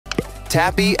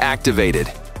Tappy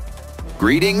activated.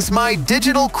 Greetings, my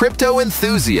digital crypto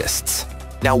enthusiasts.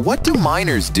 Now, what do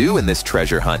miners do in this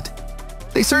treasure hunt?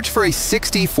 They search for a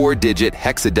 64-digit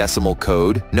hexadecimal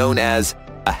code known as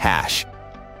a hash.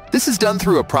 This is done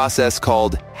through a process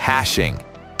called hashing,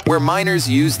 where miners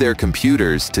use their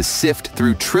computers to sift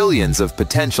through trillions of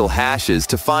potential hashes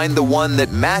to find the one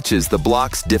that matches the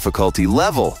block's difficulty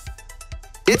level.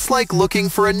 It's like looking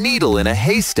for a needle in a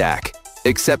haystack,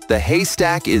 except the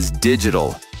haystack is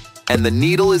digital, and the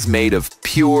needle is made of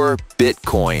pure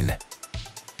Bitcoin.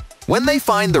 When they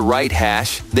find the right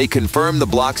hash, they confirm the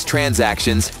block's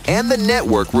transactions, and the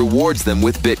network rewards them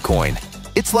with Bitcoin.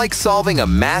 It's like solving a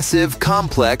massive,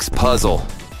 complex puzzle.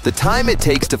 The time it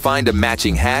takes to find a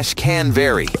matching hash can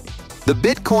vary. The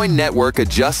Bitcoin network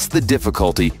adjusts the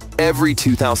difficulty every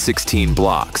 2016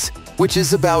 blocks, which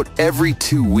is about every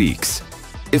 2 weeks.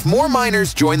 If more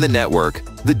miners join the network,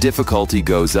 the difficulty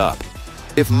goes up.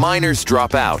 If miners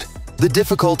drop out, the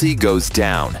difficulty goes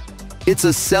down. It's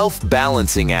a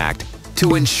self-balancing act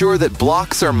to ensure that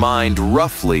blocks are mined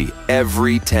roughly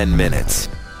every 10 minutes.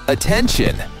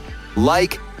 Attention!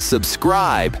 Like,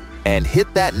 subscribe, and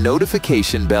hit that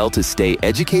notification bell to stay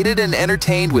educated and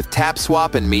entertained with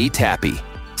TapSwap and me, Tappy.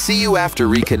 See you after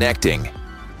reconnecting.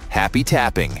 Happy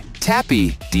tapping.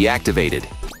 Tappy deactivated.